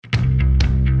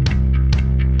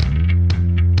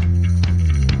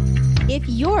If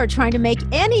you're trying to make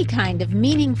any kind of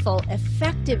meaningful,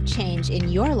 effective change in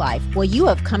your life, well, you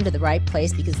have come to the right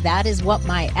place, because that is what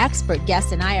my expert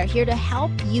guests and I are here to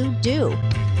help you do.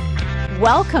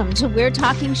 Welcome to We're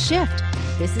Talking Shift.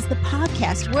 This is the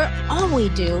podcast where all we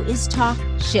do is talk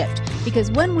shift,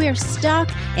 because when we're stuck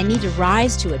and need to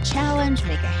rise to a challenge,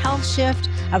 make a health shift,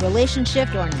 a relationship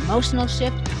shift, or an emotional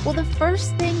shift, well, the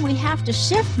first thing we have to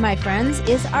shift, my friends,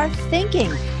 is our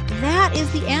thinking. That is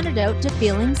the antidote to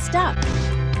feeling stuck.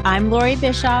 I'm Lori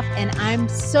Bischoff, and I'm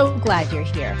so glad you're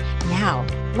here. Now,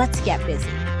 let's get busy.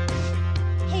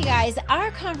 Hey guys,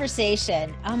 our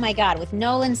conversation, oh my God, with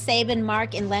Nolan, Sabin,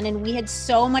 Mark, and Lennon, we had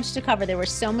so much to cover. There were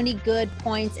so many good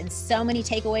points and so many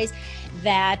takeaways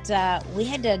that we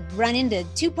had to run into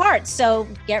two parts. So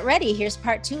get ready. Here's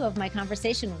part 2 of my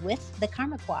conversation with the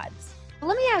Karma Quads.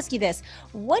 Let me ask you this.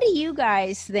 What do you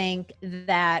guys think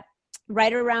that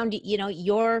right around,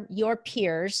 your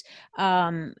peers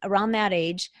around that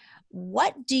age,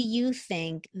 what do you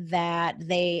think that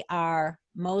they are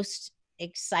most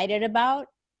excited about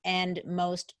and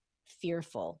most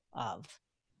fearful of?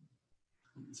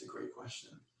 That's a great question.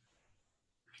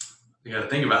 You got to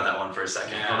think about that one for a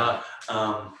second. Yeah.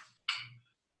 In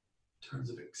terms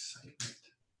of excitement,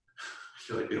 I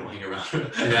feel like we don't hang around.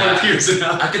 Yeah.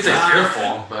 I could say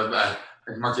fearful, but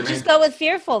Mark, just go with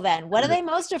fearful then. What are they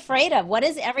most afraid of? What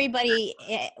is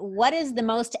the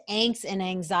most angst and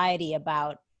anxiety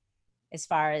about, as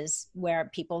far as where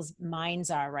people's minds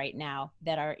are right now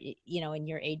that are, in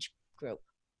your age group?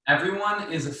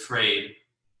 Everyone is afraid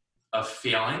of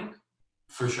failing,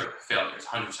 for sure. Failures,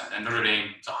 100%. And Notre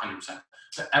Dame, it's 100%.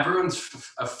 But everyone's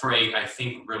afraid, I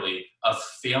think, really, of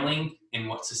failing in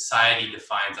what society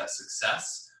defines as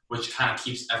success, which kind of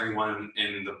keeps everyone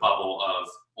in the bubble of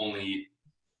only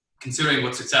considering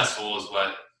what's successful is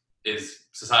what is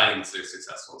society considers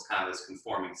successful. It's kind of this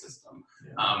conforming system.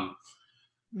 Yeah.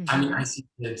 I mean, I see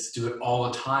kids do it all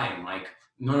the time. Like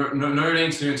Notre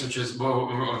Dame students are just,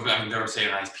 they're saying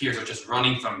nice peers are just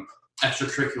running from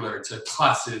extracurricular to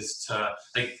classes to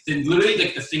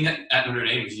literally the thing at Notre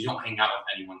Dame is you don't hang out with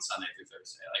anyone Sunday through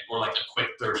Thursday, or like a quick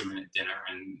 30-minute dinner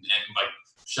and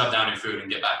shove down your food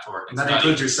and get back to work. And that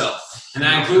includes yourself. And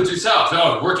that includes yourself.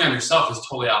 No, working on yourself is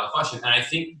totally out of the question. And I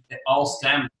think it all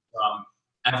stems from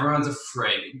everyone's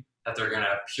afraid that they're going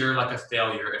to appear like a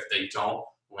failure if they don't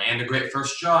land a great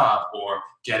first job or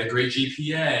get a great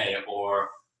GPA or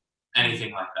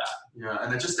anything like that. Yeah, and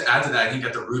then just to add to that, I think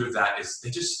at the root of that is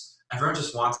everyone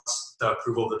just wants the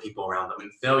approval of the people around them,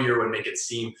 and failure would make it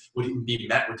seem would be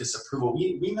met with disapproval.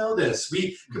 We know this.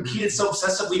 We competed so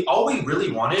obsessively. All we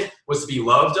really wanted was to be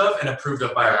loved of and approved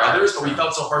of by our others, but we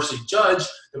felt so harshly judged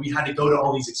that we had to go to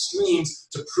all these extremes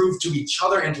to prove to each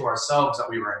other and to ourselves that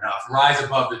we were enough. Rise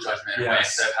above the judgment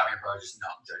instead of having a brother just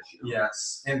not judge you.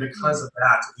 Yes, and because of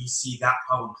that, we see that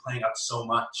problem playing out so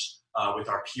much with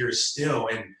our peers still.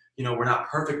 And we're not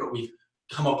perfect, but we've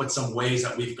come up with some ways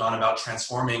that we've gone about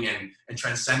transforming and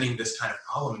transcending this kind of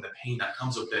problem and the pain that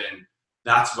comes with it. And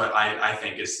that's what I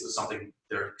think is something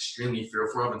they're extremely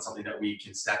fearful of, and something that we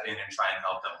can step in and try and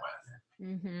help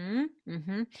them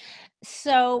with.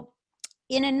 So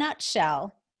in a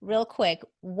nutshell, real quick,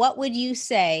 what would you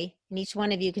say, and each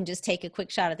one of you can just take a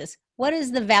quick shot at this, what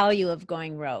is the value of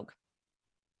going rogue?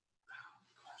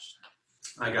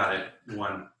 I got it.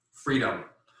 1, freedom.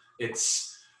 It's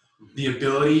the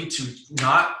ability to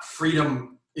not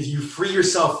freedom. If you free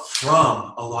yourself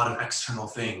from a lot of external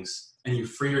things and you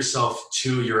free yourself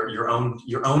to your own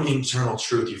internal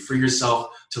truth, you free yourself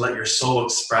to let your soul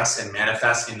express and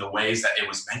manifest in the ways that it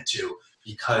was meant to,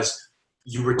 because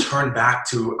you return back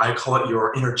to, I call it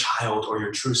your inner child or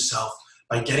your true self,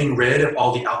 by getting rid of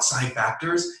all the outside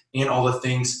factors and all the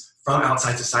things from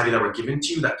outside society that were given to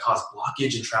you that cause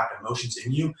blockage and trapped emotions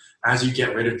in you. As you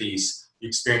get rid of these, you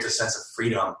experience a sense of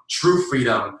freedom, true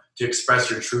freedom, to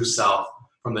express your true self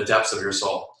from the depths of your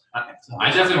soul. I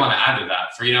definitely want to add to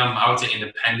that. Freedom, I would say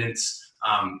independence.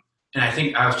 And I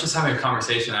think I was just having a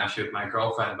conversation actually with my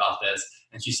girlfriend about this,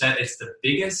 and she said it's the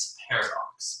biggest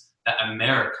paradox that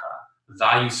America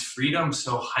values freedom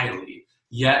so highly,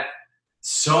 yet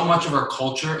so much of our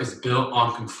culture is built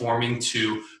on conforming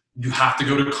to, you have to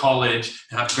go to college,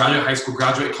 you have to graduate high school,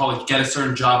 graduate college, get a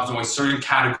certain job. There's only certain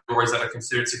categories that are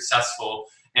considered successful.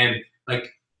 And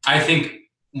I think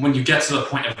when you get to the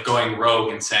point of going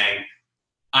rogue and saying,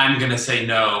 I'm going to say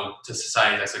no to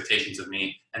society's expectations of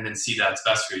me, and then see that's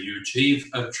best for you, you achieve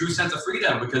a true sense of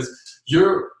freedom, because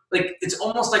it's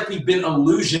almost like we've been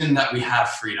illusioned that we have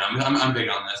freedom. I'm big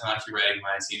on this. I'm actually writing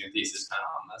my senior thesis kind of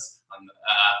on this.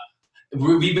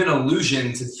 We've been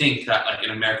illusioned to think that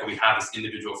in America we have this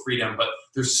individual freedom, but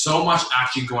there's so much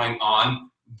actually going on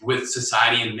with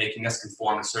society and making us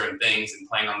conform to certain things and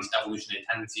playing on these evolutionary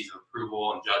tendencies of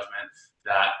approval and judgment,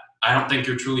 that I don't think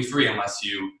you're truly free unless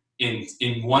you,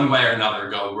 in one way or another,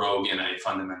 go rogue in a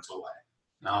fundamental way.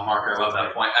 No, Mark, I love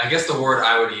that point. I guess the word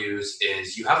I would use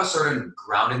is you have a certain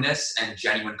groundedness and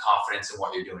genuine confidence in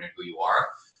what you're doing and who you are.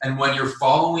 And when you're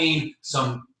following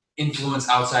some influence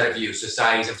outside of you,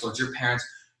 society's influence, your parents,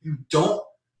 you don't,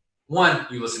 one,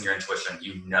 you listen to your intuition,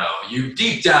 you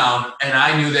deep down, and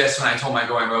I knew this when I told my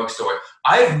going rogue story,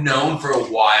 I've known for a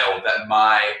while that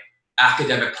my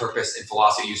academic purpose in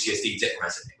philosophy at UCSD didn't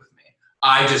resonate with me.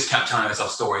 I just kept telling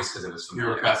myself stories because it was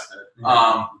familiar.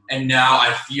 And now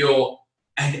I feel,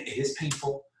 and it is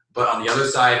painful, but on the other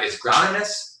side is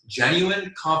groundedness,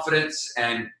 genuine confidence,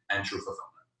 and true fulfillment.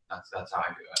 That's how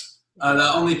I do it.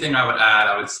 The only thing I would add,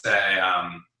 I would say,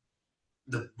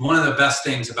 one of the best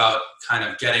things about kind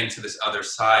of getting to this other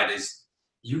side is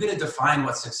you get to define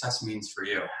what success means for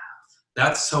you.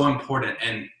 That's so important.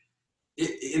 And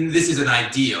this is an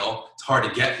ideal. It's hard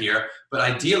to get here, but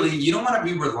ideally, you don't want to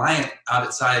be reliant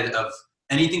outside of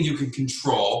anything you can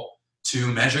control to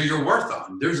measure your worth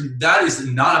on. That is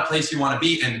not a place you want to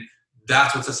be, and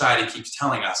that's what society keeps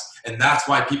telling us. And that's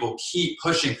why people keep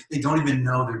pushing. They don't even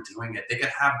know they're doing it. They can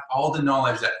have all the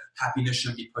knowledge that happiness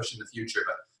shouldn't be pushed in the future.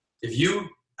 But if you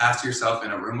ask yourself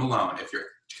in a room alone, if you're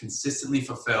consistently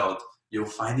fulfilled, you'll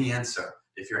find the answer.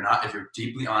 If you're not, if you're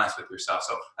deeply honest with yourself.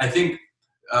 So I think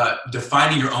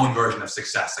defining your own version of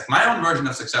success. Like my own version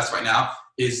of success right now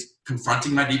is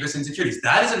confronting my deepest insecurities.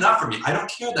 That is enough for me. I don't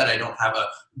care that I don't have a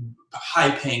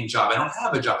high-paying job. I don't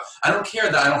have a job. I don't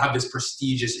care that I don't have this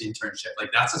prestigious internship.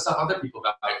 Like that's the stuff other people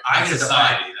value.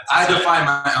 I define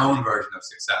my own version of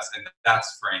success, and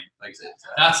that's frame. Like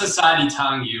that's society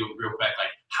telling you real quick,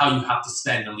 like how you have to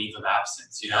spend a leave of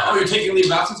absence. You know, oh, you're taking a leave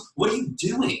of absence. What are you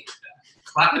doing?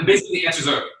 Basically, the answers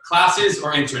are classes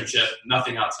or internship,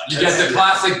 nothing outside. You get the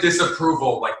classic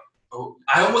disapproval, like, oh,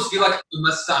 I almost feel like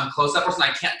unless I'm close to that person, I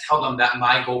can't tell them that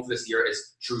my goal for this year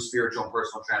is true spiritual and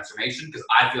personal transformation because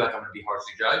I feel like I'm going to be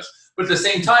harshly judged. But at the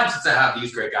same time, since I have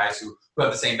these great guys who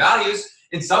have the same values,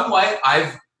 in some way,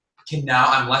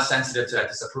 I'm less sensitive to that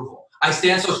disapproval. I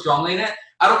stand so strongly in it.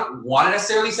 I don't want to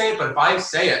necessarily say it, but if I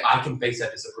say it, I can face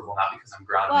that disapproval, not because I'm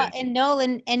grounded. Well, and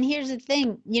Nolan, and here's the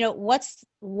thing,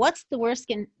 what's the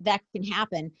worst that can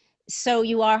happen? So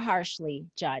you are harshly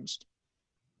judged.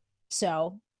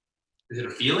 So. Is it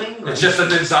a feeling? It's just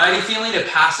an anxiety feeling. It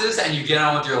passes and you get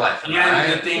on with your life.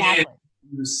 Yeah, the thing is,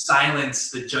 you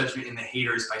silence the judgment and the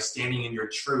haters by standing in your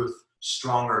truth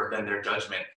stronger than their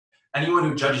judgment. Anyone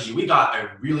who judges you, we got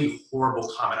a really horrible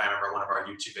comment, I remember, in one of our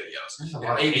YouTube videos.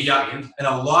 And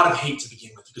a lot of hate to begin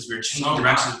with because we were changing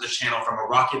directions of the channel from a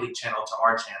Rocket League channel to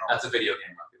our channel. That's a video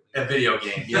game, Rocket League. A video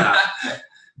game, yeah.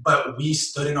 But we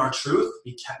stood in our truth.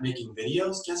 We kept making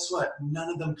videos. Guess what? None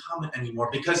of them comment anymore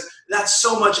because that's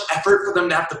so much effort for them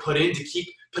to have to put in to keep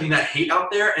putting that hate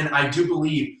out there. And I do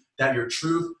believe that your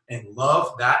truth and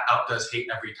love, that outdoes hate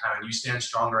every time. And you stand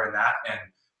stronger in that and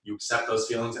you accept those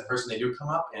feelings at first when they do come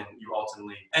up, and you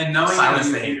ultimately silence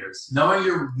the haters. Knowing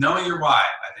your why,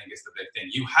 I think, is the big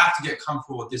thing. You have to get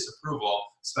comfortable with disapproval,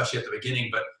 especially at the beginning.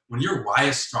 But when your why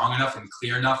is strong enough and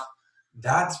clear enough,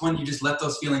 that's when you just let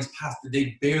those feelings pass.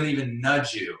 They barely even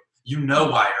nudge you. You know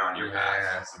why you're on your path.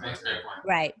 Yeah, that's a great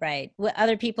point. Right. Well,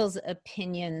 other people's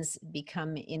opinions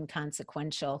become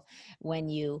inconsequential when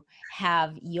you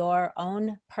have your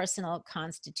own personal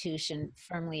constitution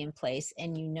firmly in place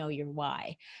and you know your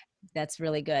why. That's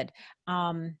really good.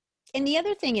 And the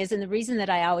other thing is, and the reason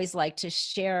that I always like to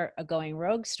share a going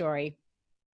rogue story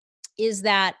is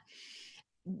that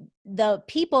the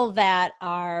people that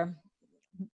are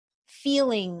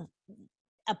feeling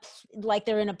like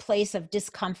they're in a place of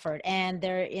discomfort and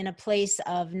they're in a place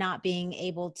of not being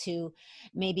able to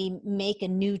maybe make a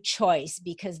new choice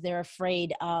because they're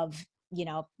afraid of,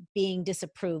 being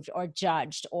disapproved or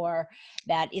judged, or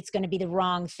that it's going to be the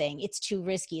wrong thing. It's too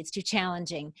risky. It's too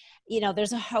challenging.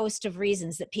 There's a host of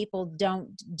reasons that people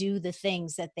don't do the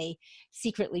things that they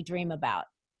secretly dream about.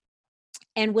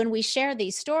 And when we share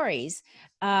these stories,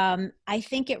 I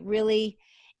think it really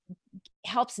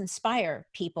helps inspire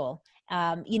people.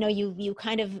 You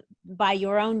kind of, by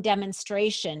your own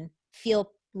demonstration,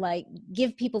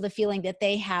 give people the feeling that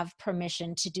they have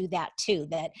permission to do that too.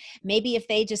 That maybe if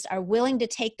they just are willing to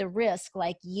take the risk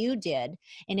like you did,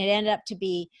 and it ended up to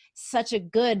be such a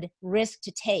good risk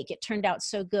to take, it turned out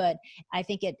so good. I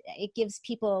think it gives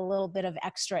people a little bit of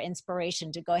extra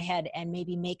inspiration to go ahead and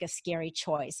maybe make a scary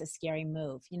choice, a scary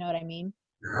move. You know what I mean?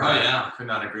 Oh yeah, I could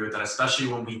not agree with that, especially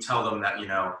when we tell them that,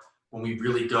 when we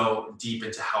really go deep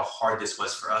into how hard this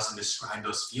was for us and describe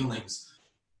those feelings,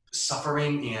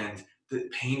 suffering and the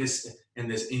pain is in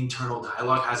this internal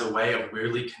dialogue has a way of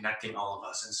weirdly connecting all of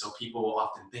us. And so people will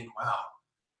often think, wow,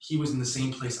 he was in the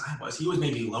same place I was. He was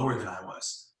maybe lower than I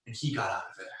was, and he got out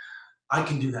of it. I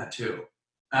can do that too.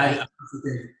 I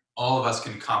think all of us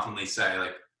can confidently say,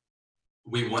 like,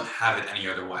 we wouldn't have it any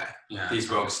other way. Yeah. These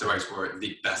rogue stories were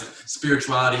the best.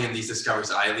 Spirituality and these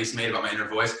discoveries I at least made about my inner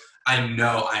voice, I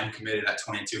know I'm committed at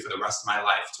 22 for the rest of my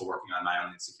life to working on my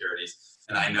own insecurities.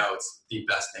 And I know it's the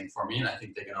best thing for me. And I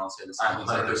think they can all say the same.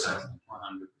 100%.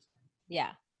 100%.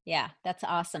 Yeah, that's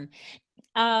awesome.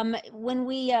 When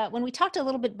we talked a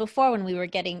little bit before, when we were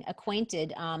getting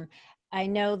acquainted, I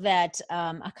know that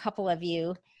a couple of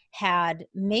you had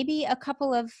maybe a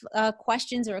couple of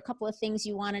questions or a couple of things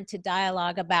you wanted to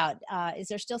dialogue about. Is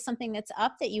there still something that's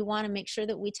up that you want to make sure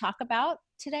that we talk about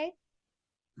today?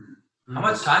 How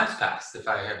much time's passed, if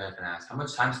I can ask? How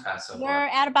much time's passed so We're far?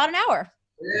 at about an hour.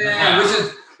 Yeah,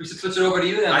 we should switch it over to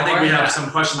you then. I think Lauren. we have some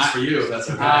questions for you, if that's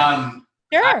okay.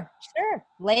 Sure.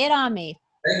 Lay it on me.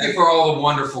 Thank you for all the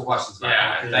wonderful questions. by the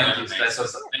Yeah, way. yeah, Thank you. amazing. That's so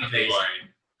Thank you,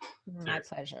 Lori. My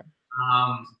pleasure.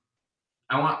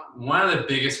 I want one of the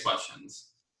biggest questions,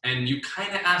 and you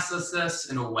kind of asked us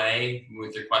this in a way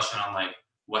with your question on like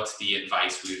what's the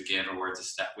advice we would give or where's the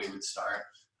step we would start.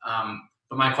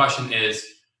 But my question is,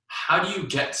 how do you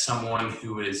get someone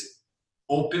who is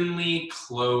openly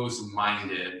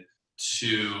closed-minded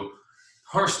to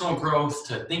personal growth,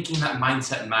 to thinking that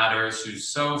mindset matters, who's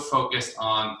so focused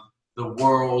on the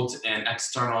world and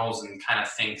externals and kind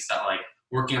of thinks that like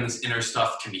working on this inner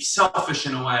stuff can be selfish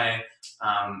in a way?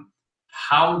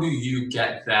 How do you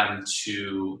get them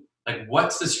to, like,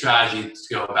 what's the strategy to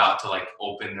go about to like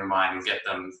open their mind and get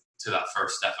them to that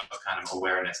first step of kind of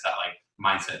awareness that like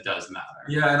mindset does matter?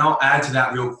 Yeah, and I'll add to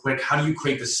that real quick. How do you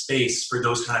create the space for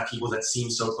those kind of people that seem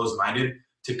so close-minded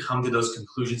to come to those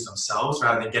conclusions themselves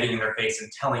rather than getting in their face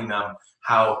and telling them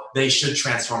how they should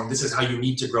transform? This is how you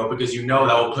need to grow, because you know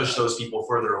that will push those people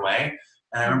further away.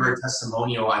 And I remember a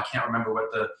testimonial, I can't remember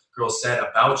what the girl said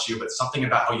about you, but something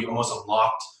about how you almost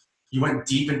unlocked, you went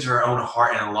deep into her own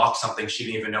heart and unlocked something she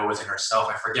didn't even know was in herself.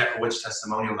 I forget which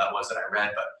testimonial that was that I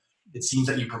read, but it seems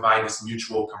that you provide this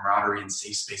mutual camaraderie and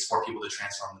safe space for people to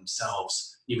transform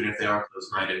themselves, even if they are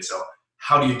close-minded. So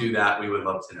how do you do that? We would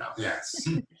love to know. Yes.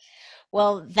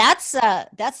 Well, that's a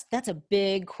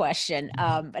big question,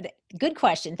 but good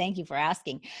question. Thank you for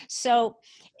asking. So,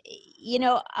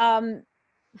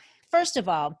 first of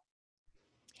all,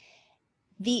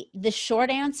 the short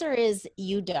answer is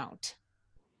you don't.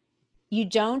 You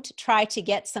don't try to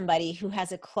get somebody who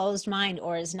has a closed mind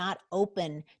or is not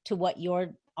open to what you're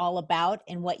all about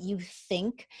and what you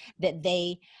think that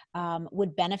they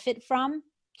would benefit from.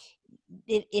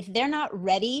 If they're not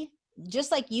ready,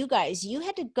 just like you guys, you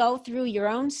had to go through your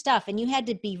own stuff and you had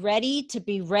to be ready to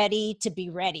be ready to be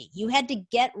ready. You had to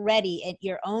get ready at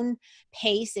your own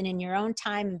pace and in your own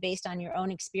time and based on your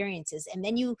own experiences. And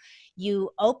then you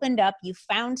opened up, you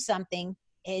found something,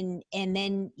 and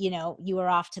then, you were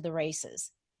off to the races.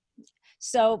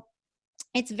 So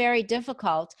it's very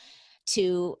difficult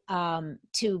to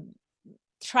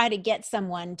try to get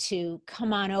someone to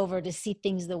come on over to see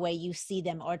things the way you see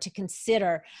them, or to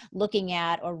consider looking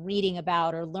at or reading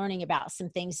about or learning about some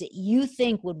things that you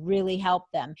think would really help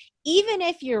them, even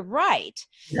if you're right.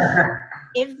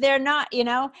 If they're not,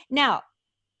 now,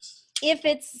 if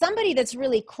it's somebody that's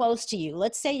really close to you,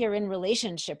 let's say you're in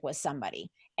relationship with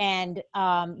somebody, and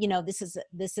this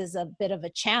is a bit of a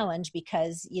challenge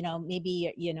because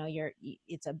maybe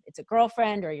it's a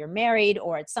girlfriend, or you're married,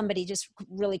 or it's somebody just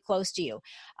really close to you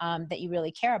that you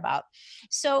really care about.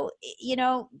 So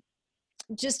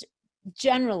just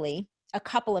generally, a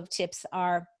couple of tips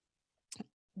are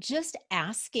just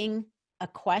asking a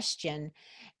question.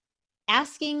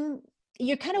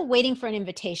 You're kind of waiting for an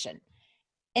invitation.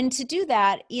 And to do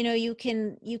that, you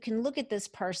can look at this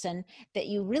person that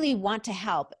you really want to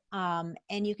help, and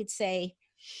you could say,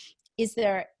 is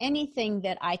there anything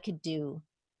that I could do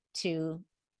to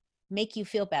make you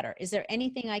feel better? Is there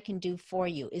anything I can do for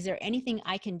you? Is there anything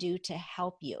I can do to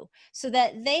help you? So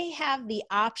that they have the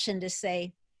option to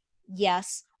say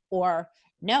yes or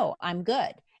no, I'm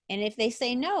good. And if they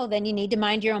say no, then you need to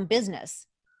mind your own business.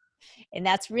 And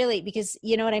that's really, because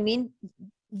you know what I mean?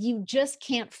 You just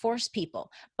can't force people,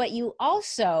 but you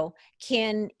also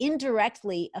can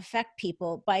indirectly affect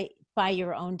people by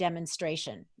your own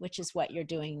demonstration, which is what you're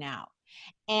doing now.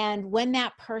 And when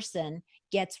that person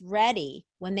gets ready,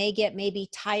 when they get maybe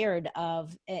tired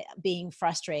of being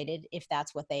frustrated, if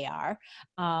that's what they are,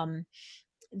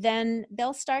 then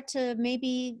they'll start to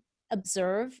maybe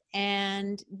observe,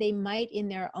 and they might in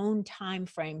their own time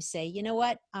frame say, you know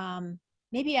what,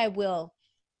 maybe I will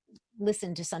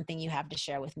listen to something you have to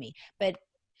share with me. But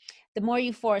the more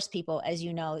you force people, as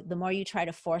you know, the more you try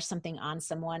to force something on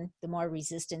someone, the more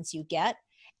resistance you get.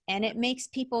 And it makes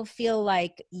people feel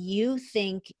like you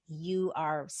think you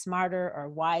are smarter or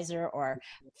wiser or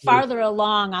farther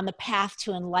along on the path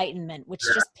to enlightenment, which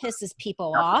just pisses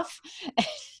people off.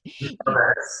 It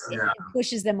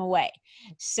pushes them away.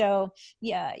 So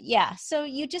yeah. So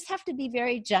you just have to be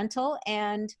very gentle.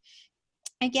 And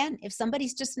again, if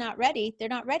somebody's just not ready, they're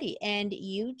not ready. And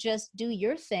you just do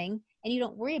your thing and you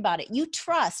don't worry about it. You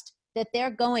trust that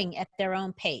they're going at their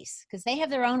own pace because they have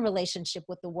their own relationship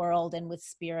with the world and with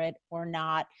spirit or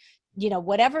not,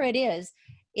 whatever it is,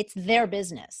 it's their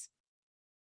business.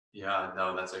 Yeah,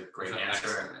 no, that's a great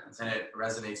answer. And it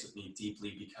resonates with me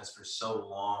deeply because for so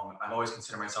long, I've always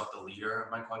considered myself the leader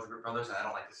of my quadruplet brothers. And I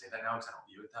don't like to say that now because I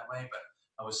don't view it that way, but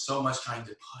I was so much trying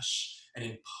to push and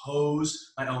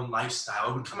impose my own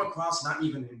lifestyle. It would come across not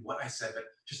even in what I said, but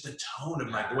just the tone of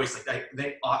my voice. Like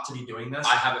they ought to be doing this.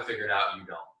 I have it figured out, you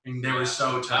don't. And they were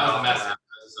so That was a message.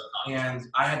 And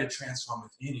I had to transform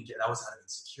within and that was out of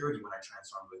insecurity. When I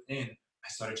transformed within, I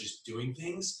started just doing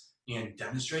things and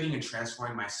demonstrating and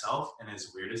transforming myself. And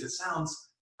as weird as it sounds,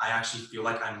 I actually feel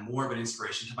like I'm more of an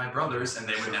inspiration to my brothers, and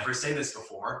they would never say this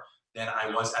before, than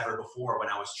I was ever before when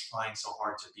I was trying so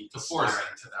hard to be inspiring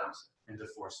to them and to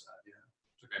force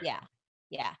that. Yeah.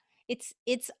 Yeah. It's,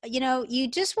 you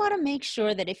just want to make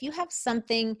sure that if you have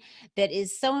something that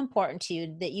is so important to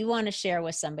you that you want to share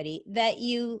with somebody, that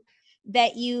you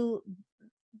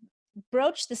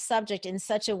broach the subject in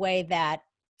such a way that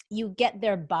you get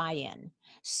their buy-in.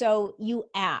 So you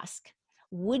ask,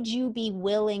 would you be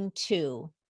willing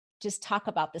to just talk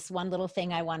about this one little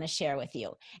thing I want to share with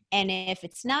you? And if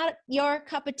it's not your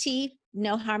cup of tea,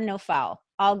 no harm, no foul,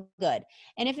 all good.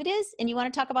 And if it is, and you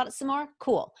want to talk about it some more,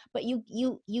 cool. But you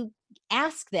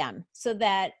ask them so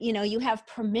that, you have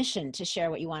permission to share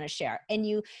what you want to share. And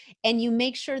you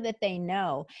make sure that they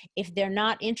know if they're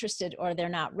not interested or they're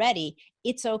not ready,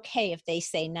 it's okay if they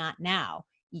say not now.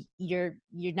 You're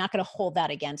not going to hold that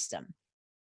against them.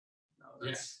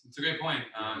 Yes, it's a great point.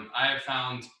 I have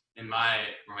found in my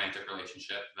romantic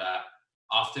relationship that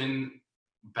often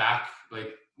back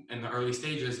in the early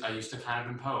stages, I used to kind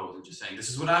of impose and just saying, this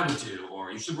is what I would do,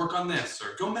 or you should work on this,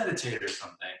 or go meditate or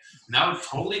something. And that would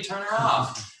totally turn her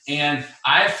off. And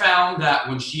I found that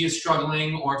when she is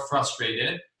struggling or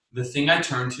frustrated, the thing I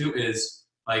turn to is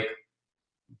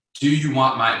do you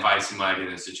want my advice when I get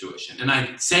in a situation? And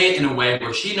I say it in a way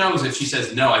where she knows if she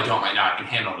says, no, I don't right now, I can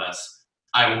handle this,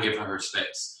 I will give her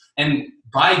space. And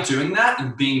by doing that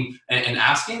and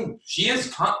asking, she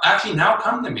has actually now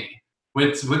come to me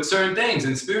with certain things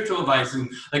and spiritual advice. And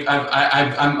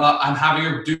I'm having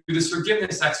her do this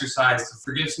forgiveness exercise to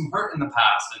forgive some hurt in the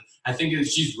past. And I think that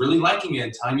she's really liking it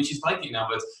and telling me she's liking it now.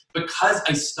 But it's because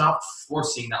I stopped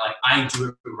forcing that, I do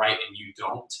it right and you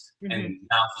don't. Mm-hmm. And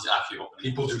now she's actually open.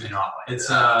 People do not like it. It's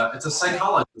a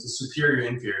psychology. It's a superior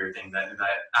inferior thing that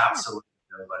absolutely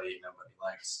nobody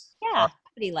likes. Yeah,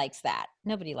 nobody likes that.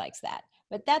 Nobody likes that.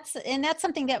 But that's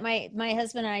something that my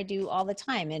husband and I do all the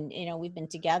time. And, we've been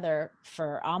together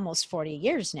for almost 40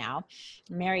 years now,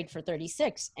 married for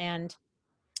 36. And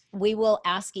we will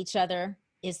ask each other,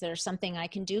 is there something I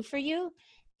can do for you?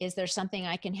 Is there something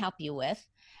I can help you with?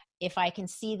 If I can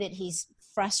see that he's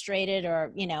frustrated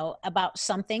or, about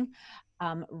something,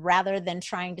 rather than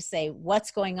trying to say,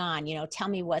 what's going on? Tell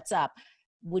me what's up.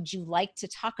 Would you like to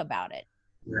talk about it?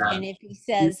 Yeah. And if he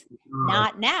says,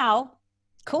 not now,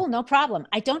 cool, no problem.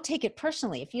 I don't take it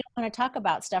personally. If you don't want to talk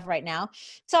about stuff right now,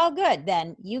 it's all good.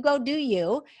 Then you go do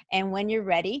you. And when you're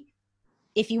ready,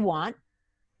 if you want,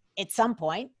 at some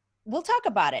point, we'll talk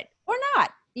about it or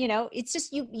not. It's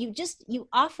just, you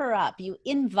offer up, you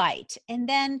invite, and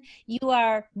then you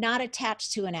are not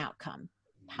attached to an outcome.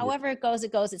 However it goes,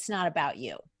 it's not about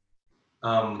you.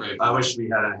 I wish we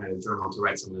had a journal to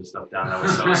write some of this stuff down. That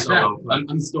was so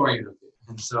I'm storing it.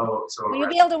 And so you'll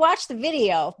be able to watch the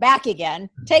video back again.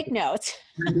 Take notes.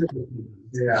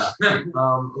 Yeah.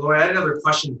 Lori, I had another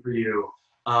question for you.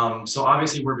 So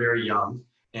obviously we're very young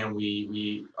and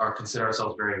we consider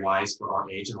ourselves very wise for our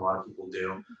age, and a lot of people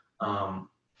do.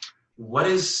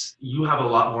 You have a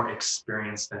lot more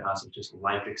experience than us, of just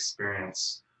life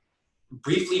experience.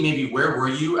 Briefly, maybe where were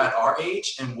you at our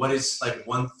age, and what is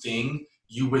one thing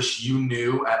you wish you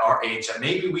knew at our age that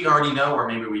maybe we already know or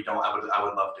maybe we don't? I would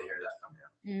love to hear that from you.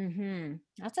 Mm-hmm.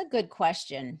 That's a good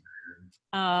question.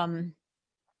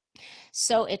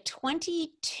 So at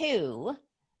 22,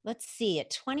 let's see,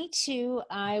 at 22,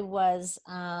 I was,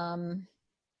 I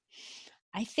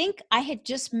think I had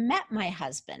just met my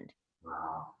husband.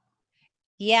 Wow.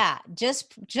 Yeah,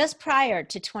 just prior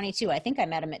to 22. I think I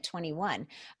met him at 21.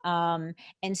 And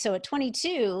so at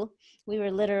 22, we were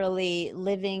literally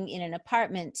living in an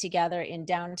apartment together in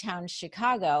downtown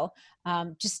Chicago,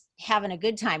 just having a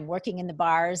good time, working in the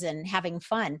bars and having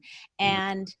fun.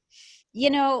 And, you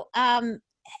know, I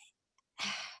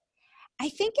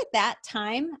think at that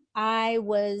time I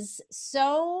was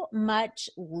so much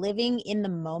living in the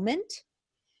moment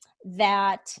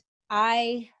that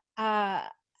I,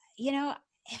 you know,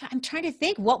 I'm trying to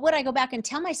think, what would I go back and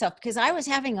tell myself? Because I was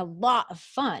having a lot of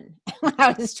fun when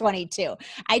I was 22.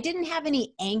 I didn't have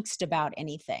any angst about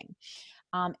anything.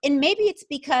 And maybe it's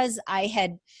because I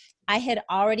had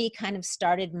already kind of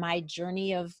started my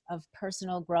journey of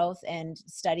personal growth and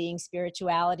studying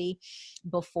spirituality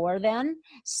before then.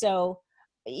 So,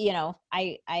 you know,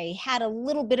 I had a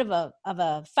little bit of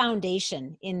a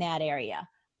foundation in that area.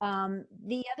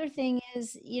 The other thing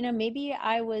is, you know, maybe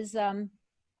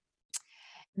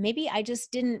I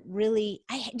just didn't really,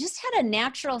 I just had a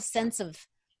natural sense of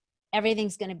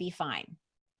everything's going to be fine.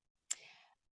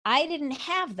 I didn't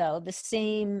have, though, the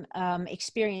same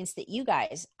experience that you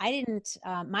guys. I didn't,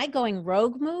 my going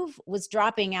rogue move was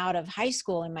dropping out of high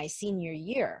school in my senior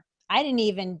year. I didn't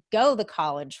even go the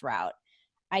college route.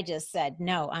 I just said,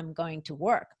 no, I'm going to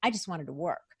work. I just wanted to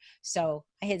work. So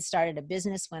I had started a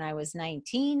business when I was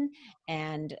 19,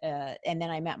 and then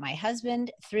I met my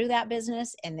husband through that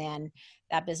business, and then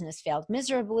that business failed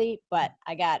miserably, but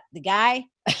I got the guy,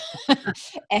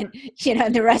 and, you know,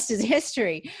 the rest is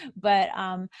history. But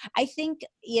I think,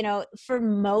 you know, for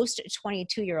most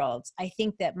 22-year-olds, I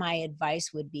think that my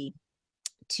advice would be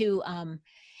to,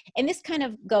 and this kind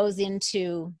of goes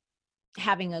into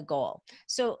having a goal.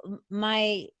 So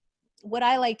what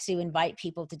I like to invite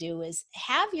people to do is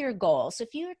have your goal. So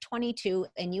if you're 22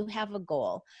 and you have a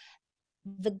goal,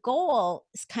 the goal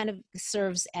is kind of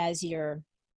serves as your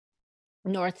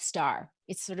North Star.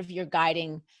 It's sort of your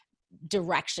guiding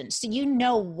direction. So you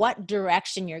know what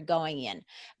direction you're going in.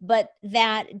 But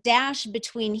that dash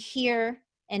between here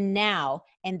and now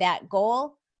and that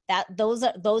goal, that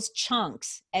those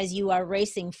chunks as you are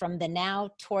racing from the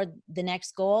now toward the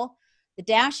next goal, the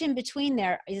dash in between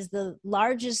there is the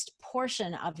largest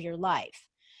portion of your life.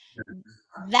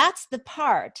 That's the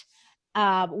part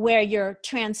where you're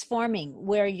transforming,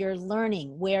 where you're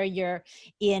learning, where you're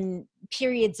in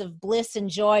periods of bliss and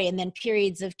joy and then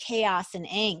periods of chaos and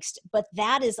angst. But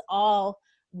that is all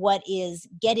what is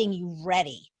getting you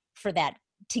ready for that,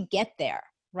 to get there,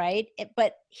 right?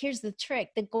 But here's the trick.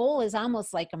 The goal is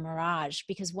almost like a mirage,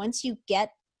 because once you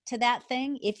get to that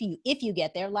thing, if you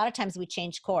get there, a lot of times we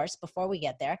change course before we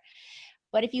get there,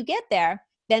 but if you get there,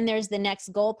 then there's the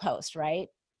next goalpost, right?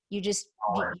 You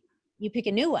pick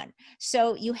a new one.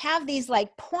 So you have these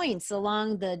like points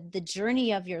along the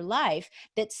journey of your life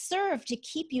that serve to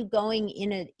keep you going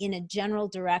in a general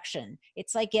direction.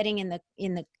 It's like getting in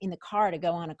the car to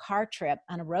go on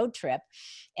a road trip,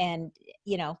 and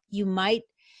you know, you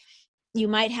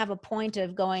might have a point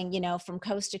of going, you know, from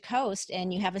coast to coast,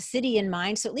 and you have a city in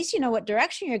mind. So at least you know what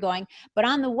direction you're going. But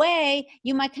on the way,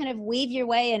 you might kind of weave your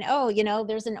way and, oh, you know,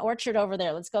 there's an orchard over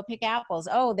there. Let's go pick apples.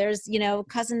 Oh, there's, you know,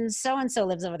 cousin so-and-so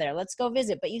lives over there. Let's go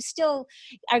visit. But you still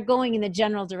are going in the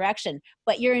general direction.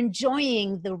 But you're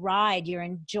enjoying the ride. You're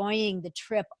enjoying the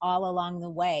trip all along the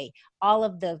way. All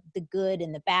of the good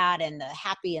and the bad and the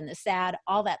happy and the sad,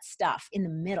 all that stuff in the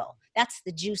middle. That's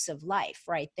the juice of life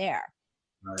right there.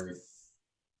 Right.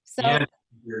 So,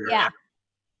 yeah,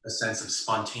 a sense of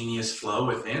spontaneous flow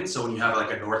within. So when you have like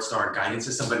a North Star guidance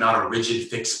system, but not a rigid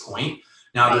fixed point,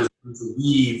 now there's room to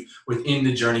weave within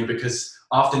the journey, because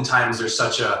oftentimes there's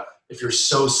if you're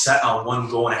so set on one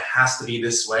goal and it has to be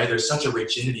this way, there's such a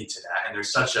rigidity to that. And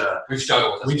there's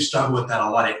we've struggled with that a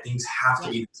lot. Things have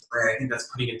to be this way. I think that's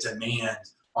putting a demand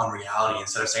on reality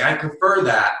instead of saying, I prefer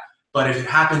that, but if it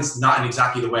happens not in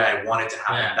exactly the way I want it to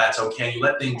happen, that's okay. You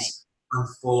let things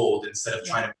unfold instead of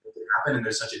trying to make it happen, and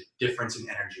there's such a difference in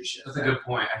energy shift. That's a good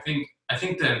point. I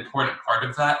think the important part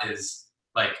of that is,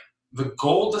 like, the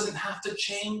goal doesn't have to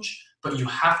change, but you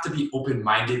have to be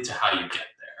open-minded to how you get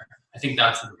there. I think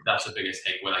that's the biggest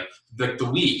takeaway. Like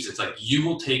the weeds, it's like you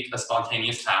will take a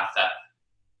spontaneous path that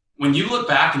when you look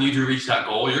back and you do reach that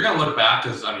goal, you're going to look back,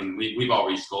 because I mean, we've all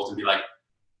reached goals, and be like,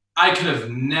 I could have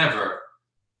never,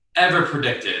 ever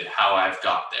predicted how I've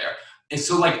got there. And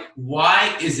so, like,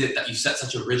 why is it that you set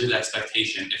such a rigid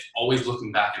expectation if always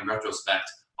looking back in retrospect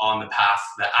on the path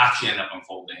that actually ended up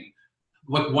unfolding?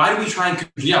 Like, why do we try and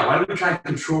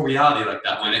control reality like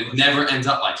that when it never ends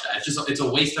up like that? It's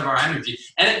a waste of our energy,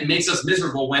 and it makes us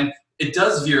miserable when it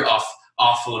does veer off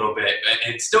a little bit.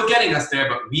 It's still getting us there,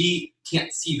 but we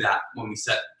can't see that when we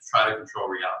try to control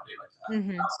reality like that.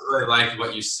 Mhm. I also really liked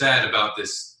what you said about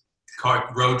this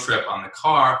road trip on the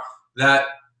car, that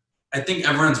I think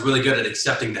everyone's really good at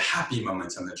accepting the happy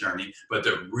moments on the journey, but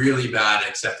they're really bad at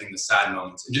accepting the sad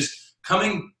moments. And just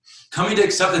coming to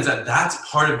acceptance that that's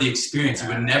part of the experience. You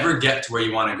would never get to where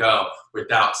you want to go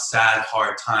without sad,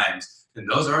 hard times. And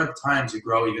those are the times you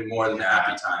grow even more than the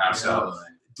happy times. So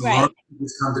learn to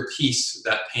just come to peace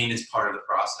that pain is part of the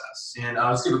process. And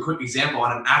let's give a quick example.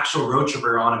 On an actual road trip we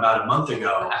were on about a month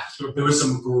ago, there was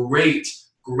some great,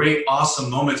 awesome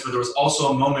moments, but there was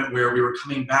also a moment where we were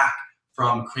coming back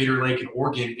from Crater Lake in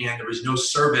Oregon, and there was no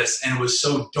service, and it was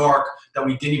so dark that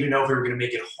we didn't even know if we were going to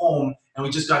make it home, and we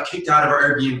just got kicked out of our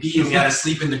Airbnb, and we had to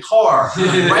sleep in the car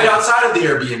right outside of the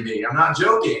Airbnb. I'm not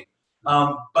joking.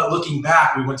 But looking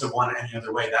back, we wouldn't have wanted any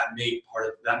other way. That made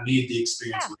the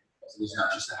experience. It's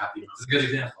not just a happy moment. It's a good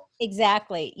example.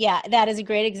 Exactly. Yeah, that is a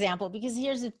great example, because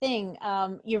here's the thing.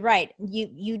 You're right.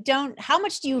 You don't, how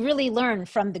much do you really learn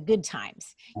from the good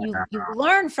times? You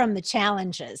learn from the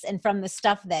challenges and from the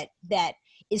stuff that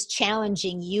is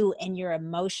challenging you and your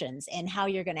emotions, and how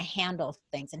you're going to handle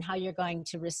things and how you're going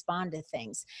to respond to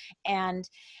things. And,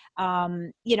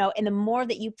 and the more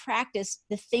that you practice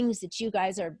the things that you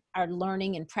guys are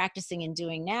learning and practicing and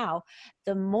doing now,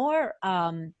 the more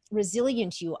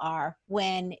resilient you are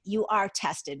when you are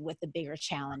tested with the bigger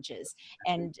challenges.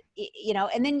 And,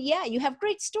 and then, you have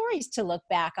great stories to look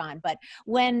back on. But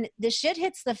when the shit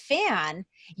hits the fan,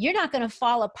 you're not going to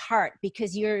fall apart,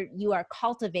 because you are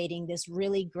cultivating this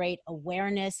really great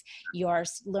awareness. You're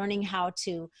learning how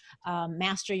to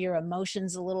master your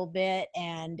emotions a little bit,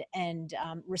 and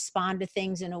respond to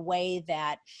things in a way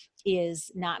that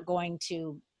is not going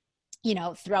to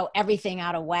throw everything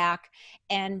out of whack.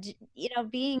 And,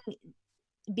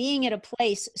 being at a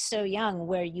place so young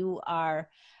where you are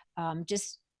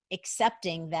just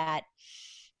accepting that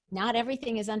not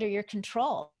everything is under your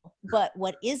control, but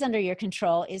what is under your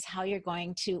control is how you're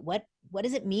going to, what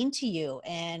does it mean to you?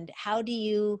 And how do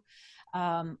you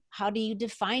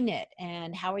define it?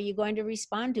 And how are you going to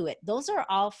respond to it? Those are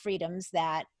all freedoms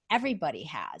that everybody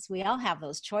has. We all have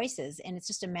those choices, and it's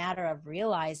just a matter of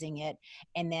realizing it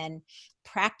and then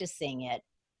practicing it,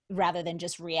 rather than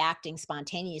just reacting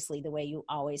spontaneously the way you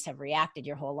always have reacted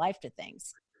your whole life to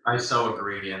things. I so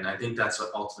agree, and I think that's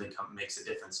what ultimately makes a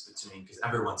difference between, because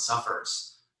everyone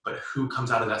suffers, but who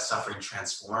comes out of that suffering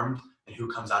transformed, and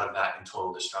who comes out of that in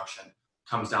total destruction,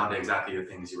 comes down to exactly the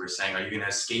things you were saying. Are you going to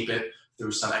escape it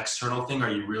through some external thing? Or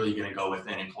are you really going to go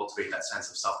within and cultivate that sense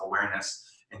of self-awareness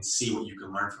and see what you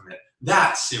can learn from it?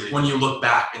 That's when you look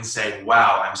back and say,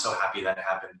 wow, I'm so happy that it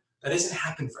happened. That doesn't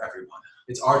happen for everyone.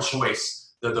 It's our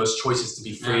choice, those choices to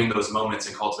be free in those moments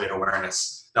and cultivate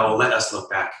awareness, that will let us look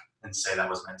back and say that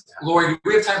was meant to happen. Lori, do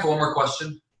we have time for one more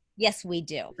question? Yes, we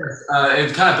do.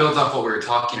 It kind of builds off what we were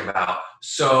talking about.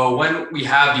 So when we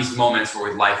have these moments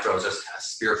where life throws us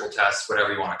tests, spiritual tests,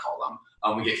 whatever you want to call them,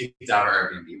 we get kicked out of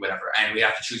our Airbnb, whatever, and we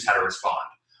have to choose how to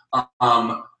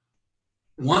respond.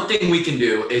 One thing we can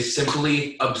do is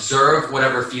simply observe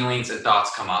whatever feelings and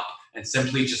thoughts come up, and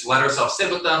simply just let ourselves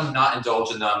sit with them, not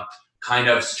indulge in them, kind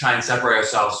of try and separate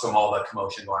ourselves from all the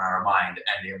commotion going on in our mind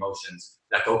and the emotions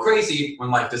that go crazy when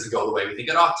life doesn't go the way we think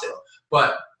it ought to.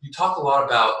 But you talk a lot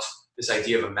about this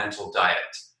idea of a mental diet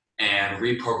and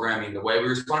reprogramming the way we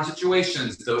respond to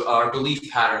situations, our belief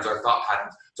patterns, our thought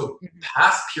patterns. So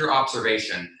past pure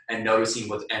observation and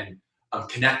noticing and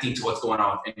connecting to what's going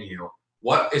on within you,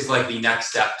 what is like the next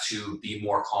step to be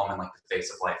more calm in like the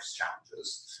face of life's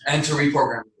challenges and to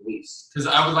reprogram your beliefs? Because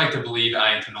I would like to believe,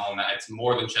 I am Nolan, that it's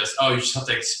more than just, you just have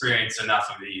to experience enough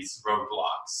of these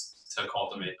roadblocks to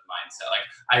cultivate the mindset. Like,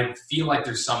 I feel like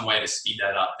there's some way to speed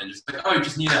that up, and just like, you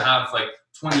just need to have like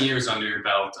 20 years under your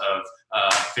belt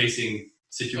of facing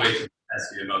situations that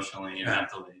test you emotionally and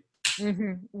mentally.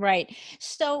 Mm-hmm. Right.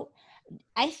 So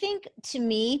I think, to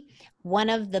me, one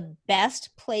of the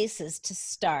best places to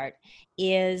start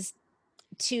is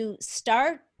to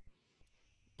start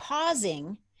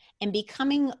pausing and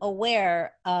becoming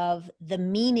aware of the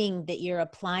meaning that you're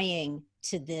applying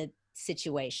to the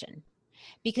situation.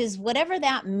 Because whatever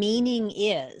that meaning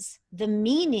is, the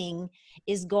meaning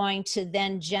is going to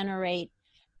then generate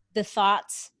the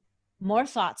thoughts, more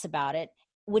thoughts about it,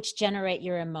 which generate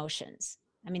your emotions.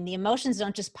 I mean, the emotions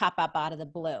don't just pop up out of the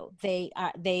blue. They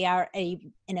are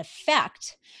an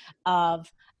effect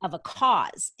of a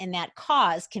cause, and that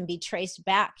cause can be traced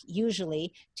back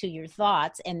usually to your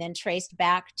thoughts, and then traced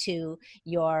back to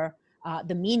your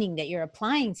the meaning that you're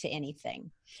applying to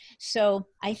anything. So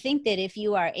I think that if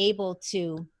you are able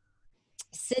to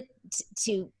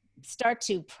start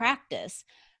to practice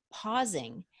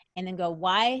pausing and then go,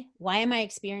 why am I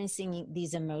experiencing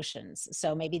these emotions?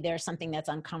 So maybe there's something that's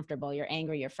uncomfortable. You're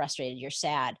angry, you're frustrated, you're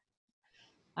sad.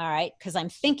 All right. Because I'm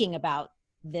thinking about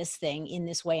this thing in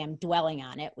this way, I'm dwelling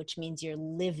on it, which means you're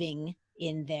living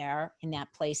in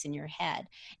that place in your head.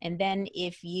 And then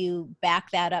if you back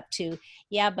that up to,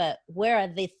 yeah, but where are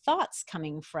the thoughts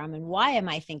coming from? And why am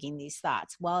I thinking these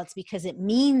thoughts? Well, it's because it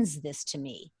means this to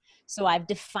me. So I've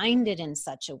defined it in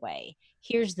such a way.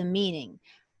 Here's the meaning.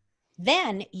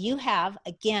 Then you have,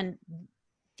 again,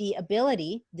 the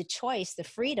ability, the choice, the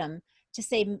freedom to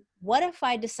say, what if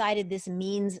I decided this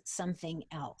means something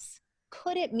else?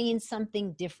 Could it mean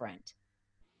something different?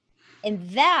 And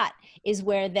that is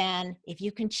where then, if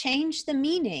you can change the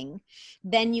meaning,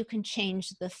 then you can change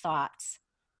the thoughts,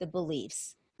 the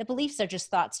beliefs. The beliefs are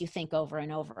just thoughts you think over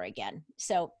and over again.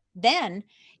 So then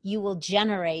you will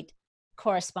generate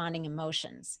corresponding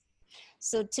emotions.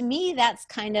 So to me, that's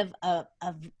kind of a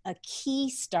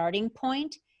key starting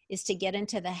point, is to get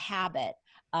into the habit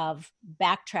of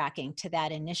backtracking to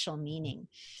that initial meaning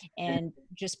and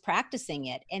just practicing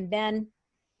it. And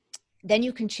then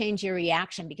you can change your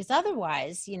reaction, because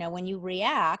otherwise, when you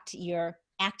react, you're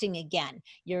acting again.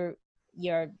 You're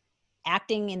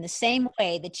acting in the same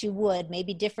way that you would,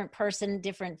 maybe different person,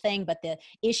 different thing, but the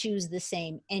issue's the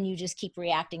same, and you just keep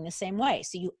reacting the same way.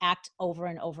 So you act over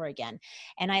and over again.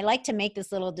 And I like to make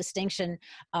this little distinction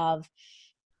of,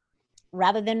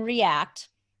 rather than react,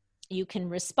 you can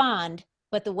respond.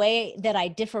 But the way that I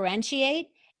differentiate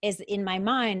is, in my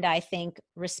mind, I think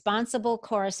responsible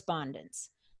correspondence.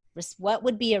 What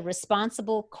would be a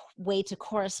responsible way to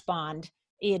correspond,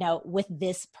 with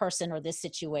this person or this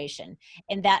situation?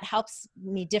 And that helps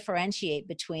me differentiate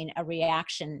between a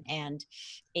reaction and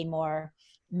a more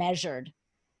measured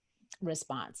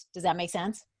response. Does that make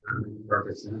sense?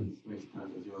 Perfect sense. Makes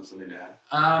sense. Do you want something to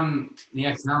add? Yeah,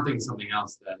 because now I'm thinking something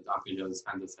else that Dr. Joe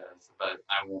Dispenza says, but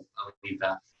I'll leave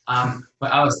that.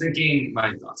 But I was thinking,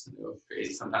 my thoughts can go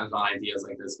crazy sometimes on ideas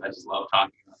like this, but I just love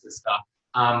talking about this stuff.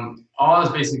 All I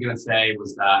was basically going to say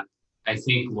was that I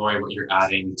think, Lori, what you're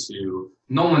adding to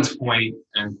Nolan's point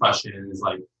and question is,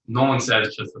 like, Nolan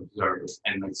says just observe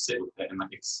and like sit with it and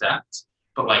like accept.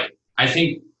 But like, I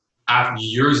think after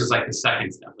yours is like the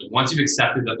second step. Like, once you've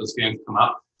accepted that those feelings come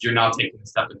up, you're now taking a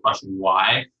step to question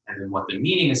why, and then what the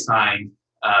meaning assigned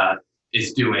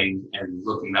is doing, and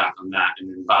looking back on that. And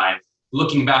then by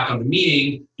looking back on the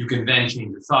meaning, you can then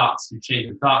change your thoughts. You change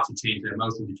your thoughts, you change your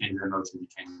emotions, you change your emotions, you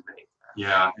change your behavior.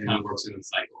 Yeah. And it works in a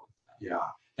cycle. Yeah.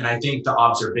 And I think the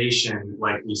observation,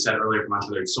 like we said earlier from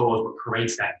Entrepreneurial Soul, is what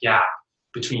creates that gap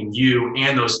between you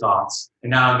and those thoughts.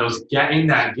 And now in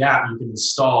that gap, you can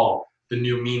install the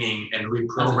new meaning and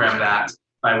reprogram that,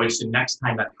 by which the next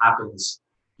time that happens,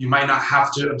 you might not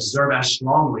have to observe as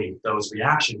strongly those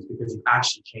reactions, because you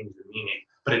actually changed the meaning.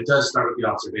 But it does start with the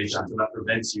observation, so that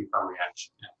prevents you from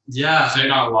reaction. Yeah, so you're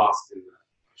not lost in that.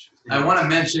 I want to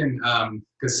mention,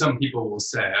 because some people will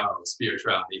say, oh,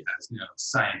 spirituality has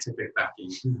scientific backing.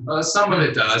 Some of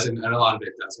it does, and a lot of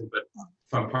it doesn't, but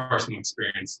from personal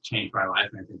experience, changed my life,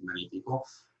 and I think many people.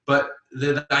 But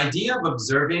the idea of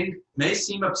observing may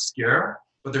seem obscure,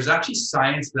 but there's actually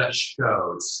science that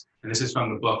shows, and this is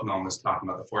from the book Nolan was talking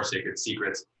about, The Four Sacred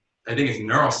Secrets. I think it's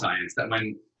neuroscience, that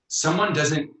when someone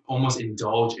doesn't almost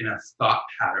indulge in a thought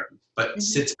pattern, but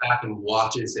sits back and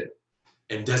watches it,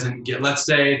 and doesn't get, let's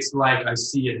say it's like I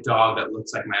see a dog that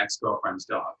looks like my ex-girlfriend's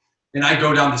dog, and I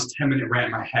go down this 10-minute rant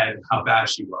in my head of how bad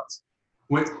she was.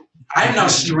 I am now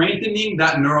strengthening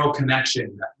that neural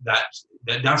connection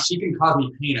that now she can cause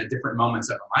me pain at different moments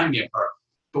that remind me of her.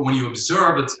 But when you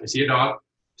observe, I see a dog,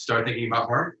 start thinking about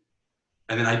her,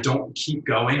 and then I don't keep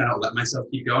going, I don't let myself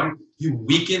keep going, you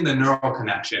weaken the neural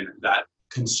connection that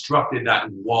constructed that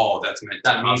wall that's meant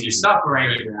to cause you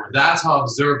suffering. That's how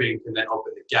observing can then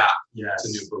open the gap to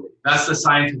new belief. That's the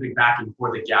scientific backing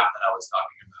for the gap that I was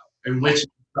talking about, in which is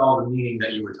all the meaning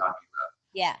that you were talking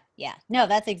about. Yeah. No,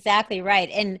 that's exactly right.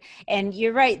 And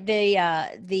you're right.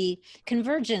 The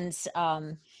convergence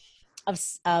of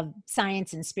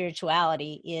science and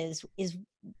spirituality is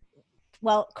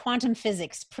well, quantum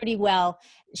physics pretty well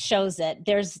shows that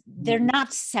they're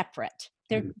not separate.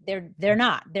 They're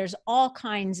not. There's all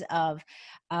kinds of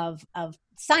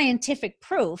scientific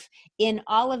proof in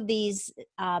all of these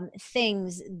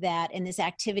things that in this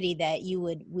activity that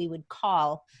we would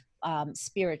call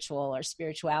spiritual or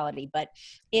spirituality. But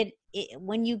it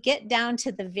when you get down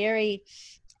to the very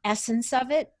essence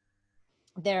of it,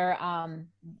 they're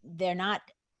not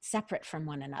separate from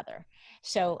one another.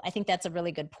 So I think that's a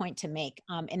really good point to make.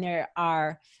 And there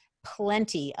are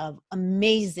plenty of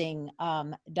amazing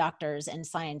doctors and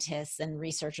scientists and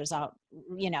researchers out,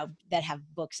 that have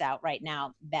books out right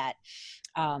now that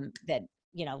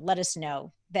let us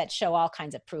know, that show all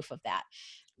kinds of proof of that.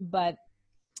 But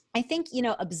I think,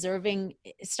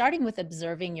 starting with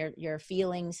observing your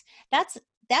feelings,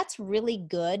 that's really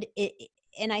good.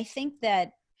 And I think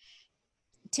that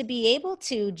to be able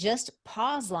to just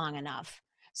pause long enough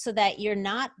so that you're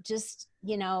not just,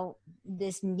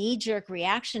 this knee-jerk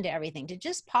reaction to everything, to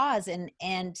just pause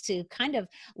and to kind of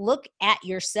look at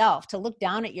yourself, to look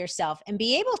down at yourself and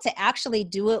be able to actually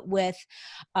do it with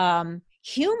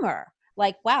humor.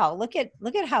 Like, wow, look at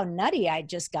how nutty I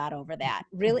just got over that.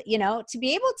 Really, to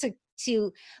be able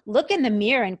to look in the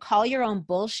mirror and call your own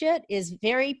bullshit is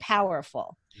very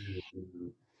powerful.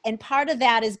 And part of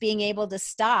that is being able to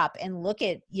stop and look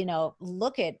at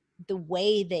the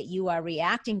way that you are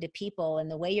reacting to people and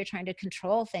the way you're trying to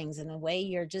control things and the way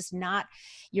you're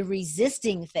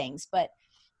resisting things. But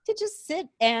to just sit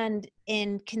and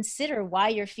consider why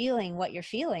you're feeling what you're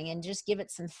feeling and just give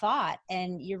it some thought.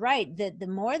 And you're right, the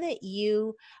more that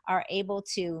you are able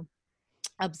to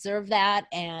observe that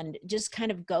and just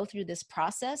kind of go through this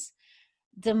process,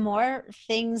 the more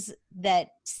things that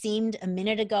seemed a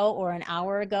minute ago or an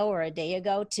hour ago or a day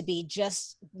ago to be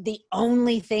just the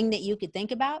only thing that you could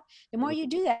think about, the more you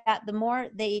do that, the more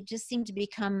they just seem to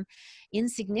become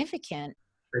insignificant.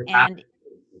 And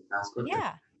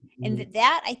yeah. And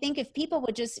that, I think if people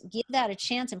would just give that a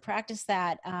chance and practice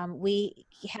that, we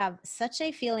have such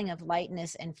a feeling of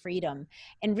lightness and freedom.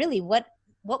 And really, what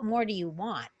more do you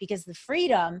want? Because the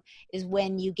freedom is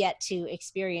when you get to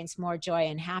experience more joy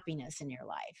and happiness in your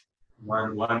life.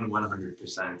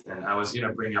 100%. And I was going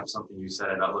to bring up something you said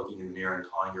about looking in the mirror and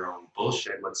calling your own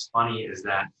bullshit. What's funny is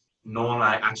that Noel and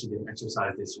I actually did an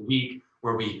exercise this week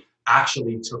where we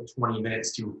actually took 20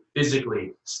 minutes to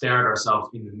physically stare at ourselves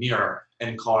in the mirror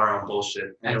and call our own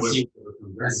bullshit. And sit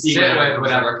with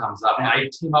whatever comes up. And I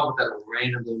came up with that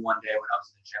randomly one day when I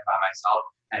was in the gym by myself,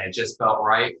 and it just felt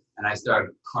right. And I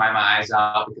started crying my eyes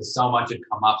out because so much had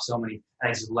come up, and I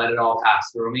just let it all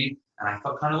pass through me. And I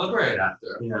felt kind of liberated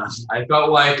after. Yeah. I felt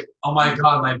like, oh my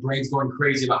God, my brain's going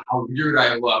crazy about how weird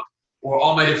I look, or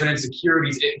all my different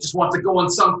insecurities. It just wants to go on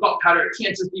some thought pattern. It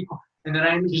can't just be. And then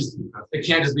it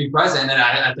can't just be present. And then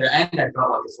at the end, I felt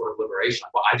like a sort of liberation.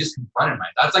 Well, I just confronted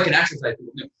that's like an exercise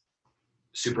people do.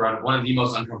 One of the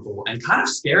most uncomfortable and kind of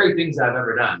scary things I've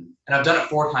ever done. And I've done it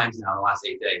 4 times now in the last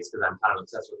 8 days because I'm kind of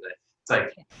obsessed with it. It's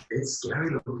like, it's scary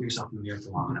to look at yourself in the mirror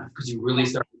for long enough because you really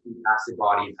start to see past your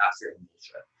body and past your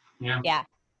bullshit. Yeah.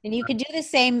 And you can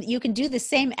do the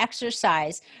same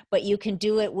exercise, but you can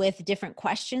do it with different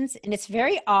questions. And it's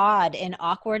very odd and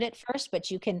awkward at first, but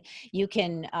you can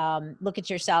look at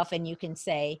yourself and you can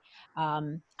say,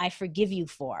 I forgive you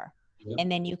for. Yep.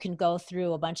 And then you can go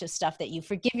through a bunch of stuff that you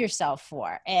forgive yourself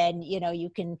for. And, you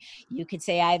could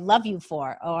say, I love you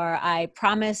for, or I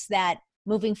promise that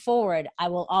moving forward, I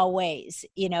will always,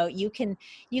 you can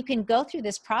go through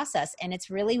this process, and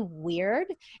it's really weird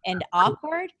and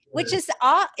awkward, which is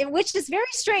very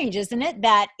strange, isn't it?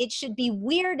 That it should be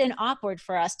weird and awkward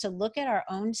for us to look at our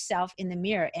own self in the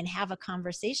mirror and have a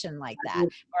conversation like that,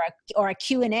 or a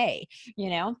Q&A,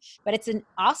 but it's an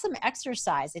awesome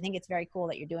exercise. I think it's very cool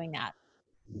that you're doing that.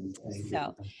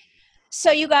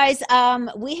 So you guys,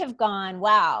 we have gone,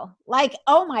 wow, like,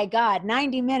 oh my God,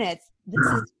 90 minutes. This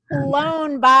is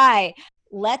flown by.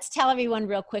 Let's tell everyone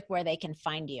real quick where they can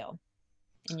find you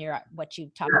and what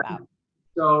you talk about.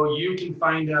 So you can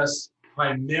find us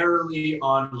primarily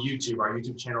on YouTube. Our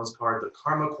YouTube channel is called The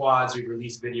Karma Quads. We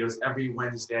release videos every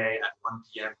Wednesday at 1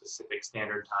 p.m. Pacific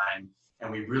Standard Time.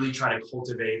 And we really try to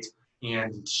cultivate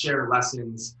and share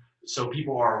lessons so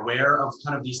people are aware of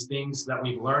kind of these things that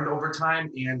we've learned over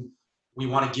time. And we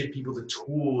want to give people the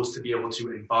tools to be able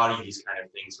to embody these kind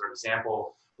of things. For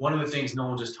example, one of the things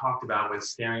Noel just talked about with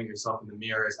staring at yourself in the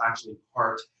mirror is actually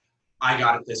I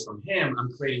got this from him.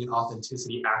 I'm creating an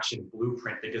authenticity action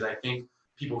blueprint because I think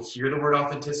people hear the word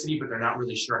authenticity, but they're not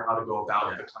really sure how to go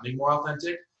about becoming more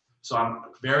authentic. So I'm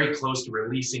very close to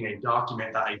releasing a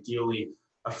document that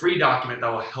a free document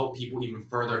that will help people even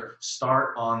further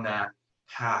start on that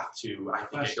path to, I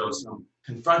think it goes from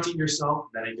confronting yourself,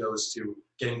 then it goes to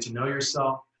getting to know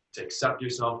yourself, to accept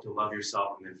yourself, to love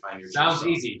yourself, and then find yourself. Sounds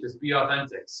easy. Just be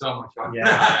authentic. So much fun.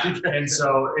 Yeah. And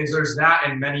so there's that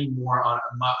and many more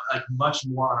much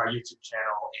more on our YouTube channel.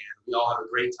 And we all have a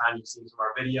great time. You've seen some of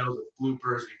our videos with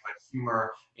bloopers. We put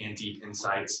humor and deep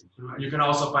insights. You can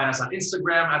also find us on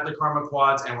Instagram at The Karma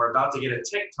Quads. And we're about to get a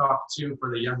TikTok too for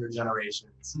the younger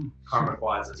generations, Karma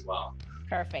Quads as well.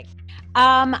 Perfect.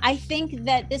 I think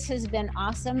that this has been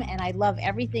awesome, and I love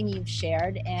everything you've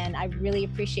shared, and I really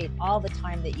appreciate all the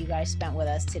time that you guys spent with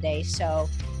us today. So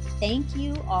thank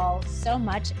you all so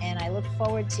much, and I look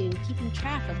forward to keeping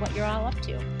track of what you're all up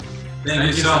to. Thank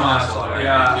you so much, Lori.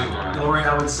 Yeah, Lori,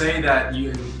 I would say that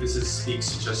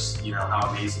speaks to just, how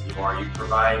amazing you are. You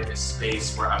provide a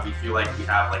space where we feel like we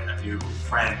have like a new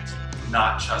friend,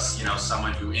 not just,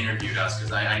 someone who interviewed us,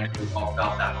 because I know we've all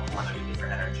felt that before, there's a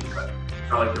different energy, but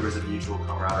I felt like there was a mutual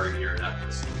camaraderie here that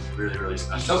was really, really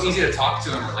special. It's so easy to talk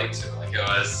to and relate to. Like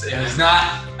it was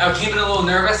not, I came in a little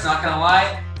nervous, not gonna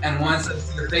lie, and once I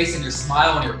see your face and your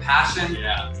smile and your passion,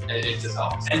 it just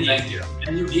helps. And thank you.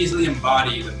 And you easily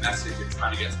embody the message you're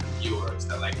trying to get to the viewers,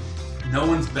 that like, no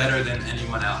one's better than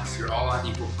anyone else. You're all on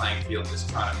equal playing field, just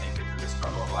trying to make it through this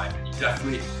struggle of life. And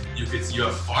you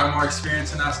have far more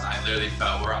experience than us, and I literally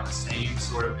felt we're on the same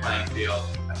sort of playing field.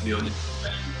 I feel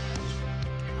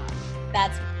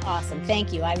That's awesome.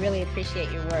 Thank you. I really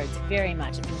appreciate your words very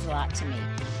much. It means a lot to me.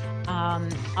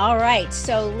 All right.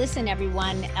 So listen,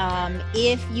 everyone,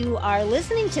 if you are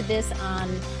listening to this on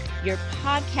your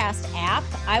podcast app,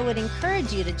 I would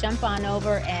encourage you to jump on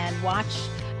over and watch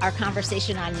our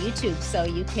conversation on YouTube, so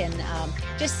you can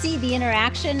just see the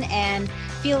interaction and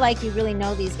feel like you really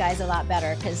know these guys a lot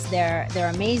better, because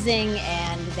they're amazing,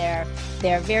 and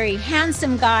they're very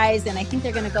handsome guys, and I think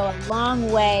they're going to go a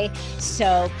long way.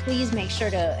 So please make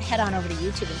sure to head on over to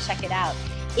YouTube and check it out.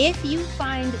 If you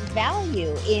find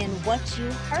value in what you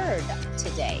heard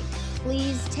today,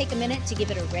 please take a minute to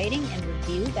give it a rating and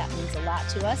review. That means a lot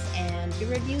to us, and your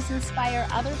reviews inspire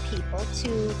other people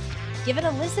to give it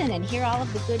a listen and hear all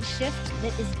of the good shift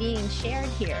that is being shared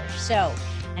here. So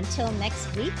until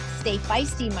next week, stay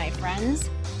feisty, my friends,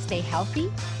 stay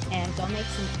healthy, and go make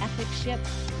some epic shift.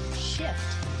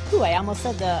 Ooh, I almost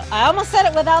said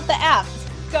it without the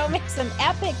F. Go make some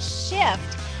epic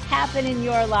shift happen in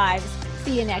your lives.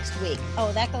 See you next week.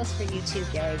 Oh, that goes for you too,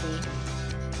 Gary Vee.